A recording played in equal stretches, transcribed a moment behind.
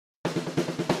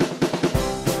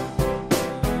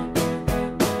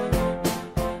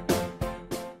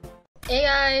Hey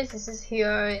guys, this is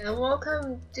here, and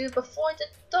welcome to Before the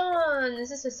Dawn.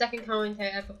 This is the second commentary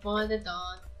at Before the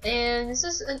Dawn, and this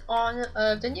is in honor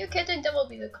of the new character in Devil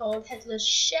Beater called Headless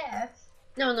Chef.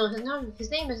 No, his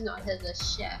name is not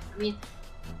Headless Chef. I mean,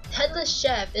 Headless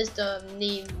Chef is the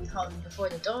name we call him Before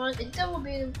the Dawn. In Devil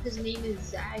Beater, his name is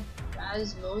Zach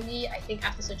Razmoni, I think,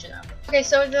 after such an album. Okay,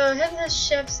 so the Headless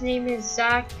Chef's name is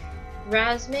Zach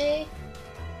Razme,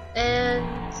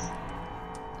 and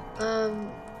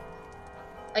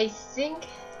I think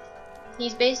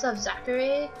he's based off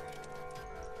Zachary,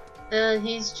 and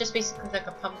he's just basically like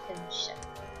a pumpkin chef.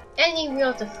 And he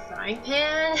wields a frying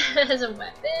pan as a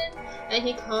weapon, and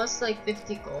he costs like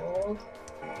 50 gold.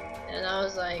 And I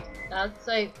was like, that's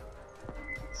like,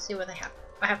 let's see what I have.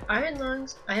 I have iron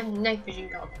lungs, I have night vision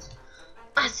goggles.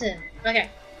 Awesome! Okay,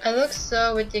 I look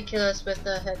so ridiculous with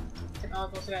the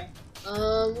goggles, right?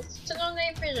 Let's turn on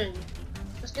night vision.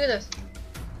 Let's do this.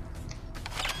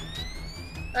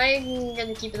 I'm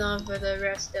gonna keep it on for the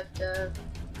rest of the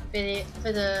video,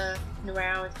 for the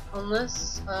round,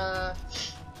 unless I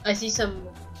see some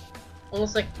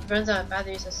almost like runs out of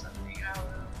batteries or something. I don't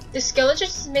know. The skeleton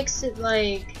just makes it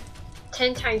like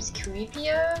 10 times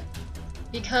creepier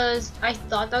because I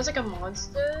thought that was like a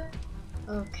monster.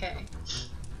 Okay,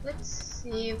 let's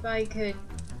see if I could.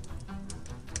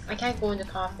 I can't go in the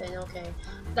coffin. Okay,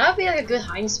 that would be like a good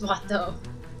hiding spot though.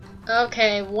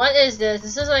 Okay, what is this?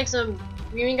 This is like some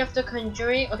Reading of the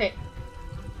Conjuring. Okay.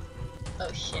 Oh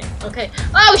shit. Okay.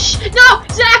 Oh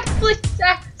no! Zach! Please!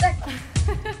 Zach!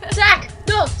 Zach!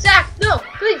 No! Zach! No!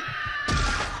 Please!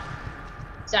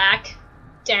 Zach!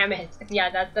 Damn it.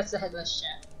 Yeah, that's the Headless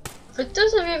Chef. For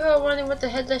those of you who are wondering what the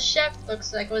Headless Chef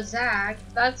looks like, or Zach,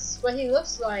 that's what he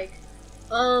looks like.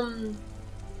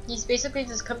 He's basically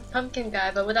this pumpkin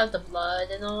guy, but without the blood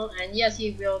and all. And yes,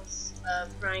 he wields a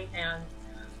frying pan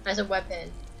as a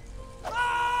weapon.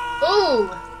 Ooh!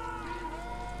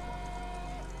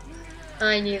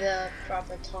 I need a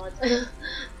proper taunt.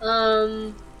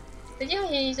 But yeah,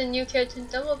 he's a new character in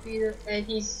Devil Beater, and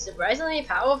he's surprisingly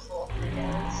powerful, I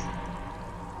guess.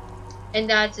 And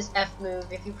that's his F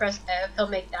move. If you press F, he'll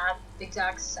make that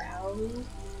exact sound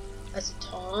as a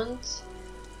taunt.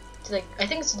 To like, I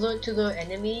think it's to lure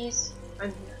enemies.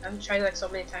 I'm trying like so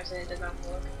many times and it did not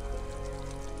work.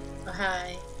 Oh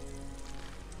hi.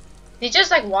 He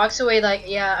just like walks away like,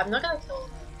 yeah, I'm not gonna kill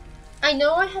him. I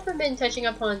know I haven't been touching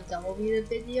upon Devil Beater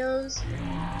videos.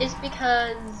 It's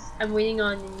because I'm waiting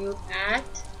on the new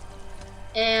act.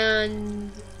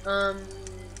 And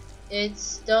it's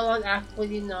still on Act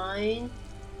 49.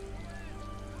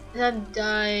 And I'm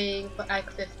dying for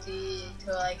Act 50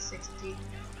 to like 60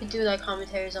 to do like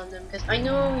commentaries on them because I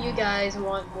know you guys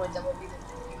want more Devil Beater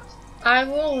videos. I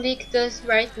will leak this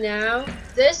right now.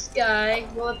 This guy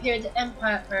will appear in the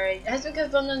Empire Earth. It has been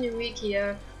confirmed on the wiki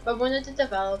here by one of the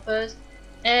developers.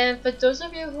 And for those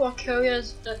of you who are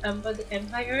curious about the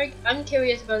Empire Earth, I'm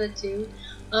curious about it too.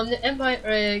 The Empire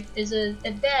Earth is an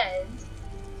event.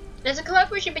 It's a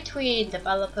collaboration between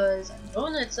developers and the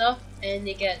owner itself, and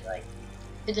they get like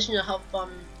additional help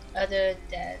from other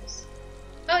devs.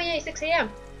 Oh yay, 6 AM.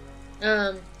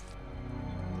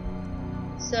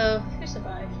 So who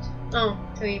survived? Oh,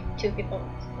 two people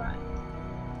survived.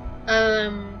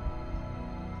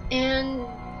 And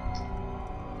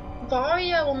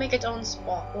Varia will make its own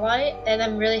spotlight, and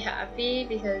I'm really happy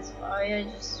because Varia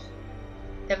just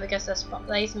never gets a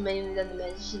spotlight, mainly than the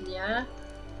Dimension, yeah.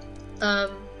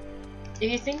 If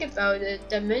you think about it,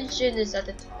 Dimension is at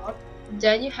the top,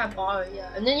 then you have Varia,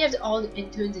 and then you have all the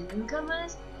interns and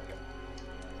newcomers.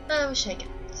 I wish I get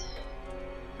it.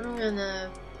 I'm gonna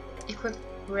equip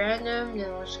random, then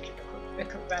I'll just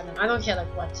equip random. I don't care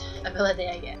like what ability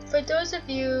I get. For those of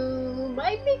you who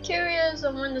might be curious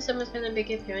on when the summer's gonna make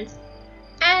an appearance,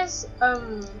 as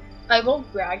I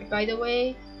won't brag by the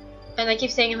way, and I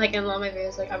keep saying like in a lot of my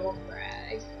videos like I won't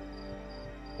brag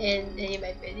in any of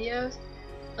my videos.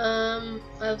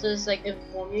 I'll just like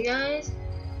inform you guys.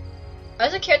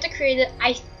 As a character creator,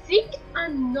 I think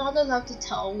I'm not allowed to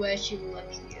tell where she will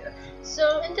appear.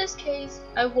 So in this case,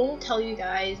 I won't tell you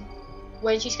guys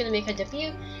when she's gonna make her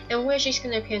debut and where she's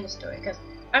gonna appear in the story, because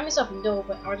I myself know,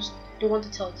 but I just don't want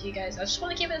to tell it to you guys. I just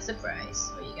want to keep it a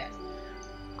surprise for you guys.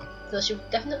 So she will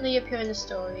definitely appear in the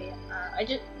story. I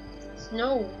just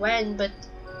know when, but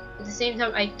at the same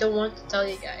time, I don't want to tell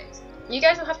you guys. You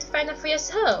guys will have to find out for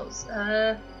yourselves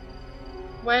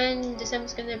when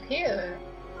December's gonna appear.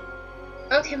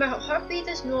 Okay, my heartbeat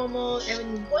is normal,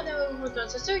 and one hour we're done,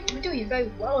 so we're doing very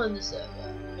well in the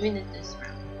server. I mean, in this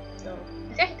round. So I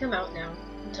think I can come out now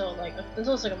until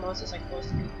it's like a monster's like close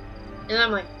to me, and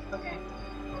I'm like, okay.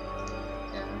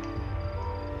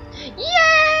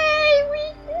 Yay!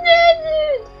 We did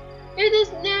It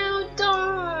is now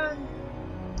dawn!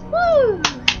 Woo!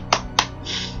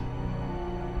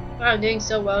 Wow, I'm doing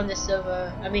so well in this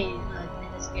server. I mean,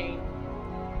 in this game.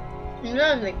 You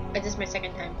know, this is my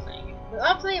second time playing it. But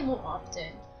I'll play it more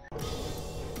often.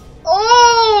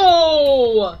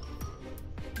 Oh!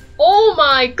 Oh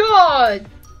my god!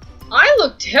 I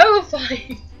look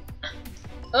terrifying!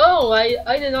 Oh,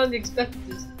 I did not expect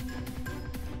this.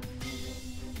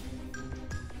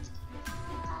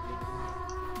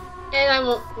 And I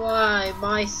won't lie,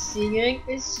 my singing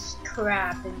is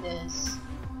crap in this.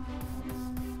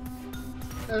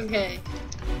 Okay.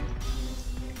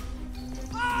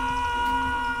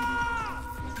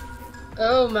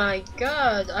 Oh my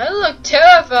god, I look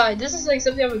terrified! This is like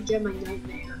something I would get my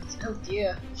nightmares. Oh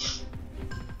dear.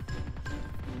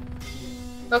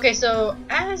 Okay, so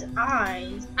as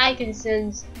eyes, I can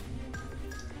sense,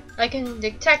 I can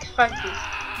detect heartbeats.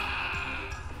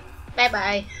 Bye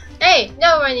bye. Hey,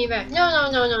 no running back. No,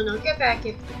 no, no, no, no. Get back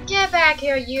here. Get back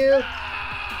here, you.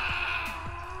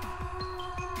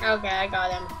 Okay, I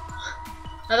got him.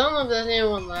 I don't know if there's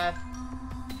anyone left.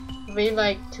 Maybe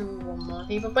like 2 or more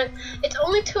people, but it's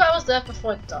only 2 hours left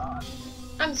before dawn.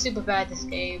 I'm super bad at this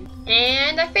game.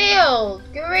 And I failed!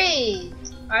 Great!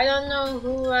 I don't know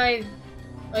who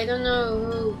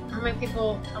how many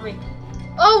people,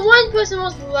 oh, 1 person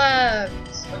was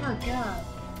left! Oh my god.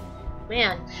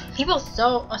 Man, people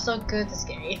are so good at this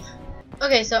game.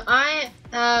 Okay, so I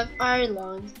have iron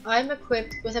lungs. I'm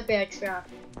equipped with a bear trap.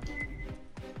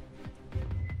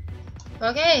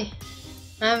 Okay,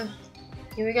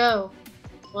 here we go.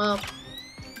 Well,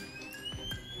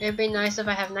 it'd be nice if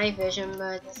I have night vision,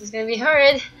 but this is gonna be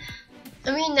hard.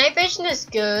 I mean, night vision is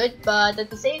good, but at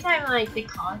the same time, like, the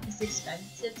cost is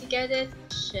expensive to get it.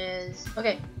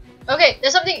 Okay, okay,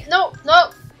 there's something. No,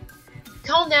 no.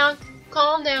 Calm down.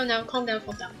 Calm down now. Calm down.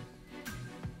 Calm down.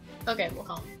 Okay, we'll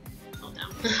calm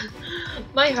down.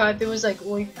 My heartbeat was like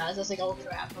going fast. I was like, oh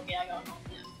crap. Okay, I gotta calm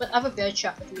down. But I have a bear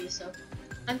trap with me, so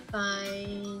I'm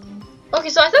fine. Okay,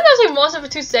 so I thought that was like monster for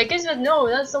 2 seconds, but no,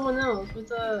 that's someone else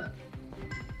with a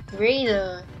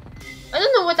raider. I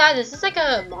don't know what that is. It's like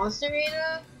a monster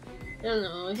raider. I don't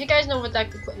know. If you guys know what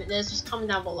that equipment is, just comment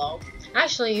down below.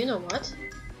 Actually, you know what?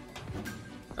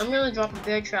 I'm gonna drop a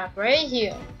bear trap right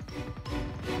here.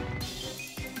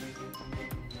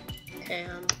 Okay,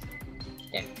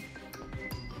 there.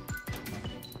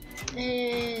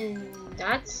 And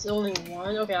that's only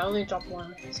 1. Okay, I only dropped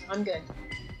 1. So I'm good.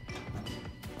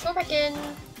 Go back in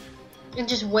and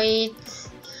just wait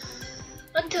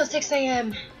until 6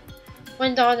 AM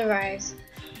when dawn arrives.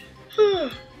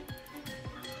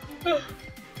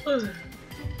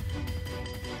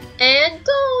 And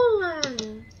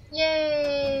dawn!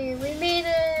 Yay! We made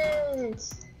it!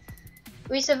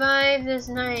 We survived this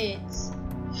night.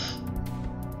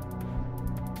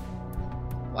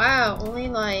 Wow, only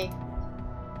like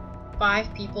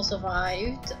 5 people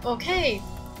survived. Okay,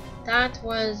 that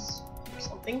was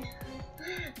something.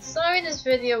 Sorry this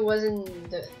video wasn't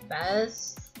the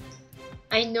best.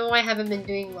 I know I haven't been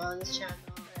doing well on this channel.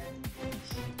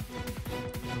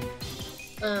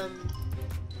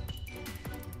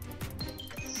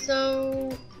 So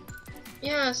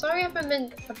yeah, sorry I haven't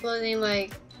been uploading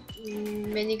like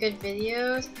many good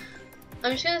videos.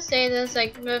 I'm just gonna say this,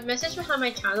 like, the message behind my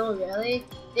channel really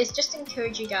is just to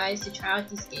encourage you guys to try out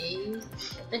these games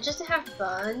and just to have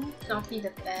fun, not be the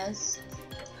best.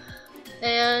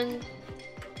 And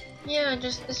yeah,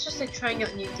 it's just like trying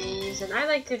out new games, and I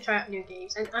like to try out new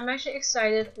games, and I'm actually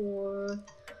excited for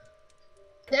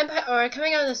the Empire Arc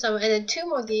coming out in the summer, and then 2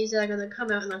 more games that are gonna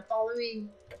come out, and I'm following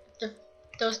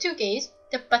those 2 games,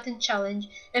 the Button Challenge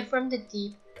and From the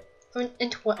Deep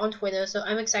on Twitter. So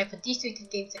I'm excited for these 2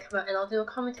 games to come out, and I'll do a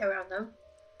commentary on them.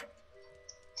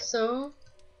 So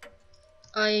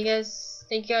I guess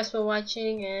thank you guys for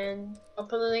watching, and I'll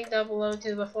put a link down below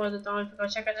to Before the Dawn if you go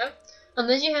check it out.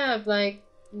 Unless you have like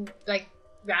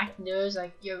racked nerves,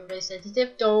 like you're really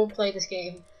sensitive, don't play this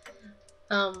game.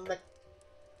 But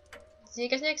see you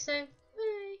guys next time.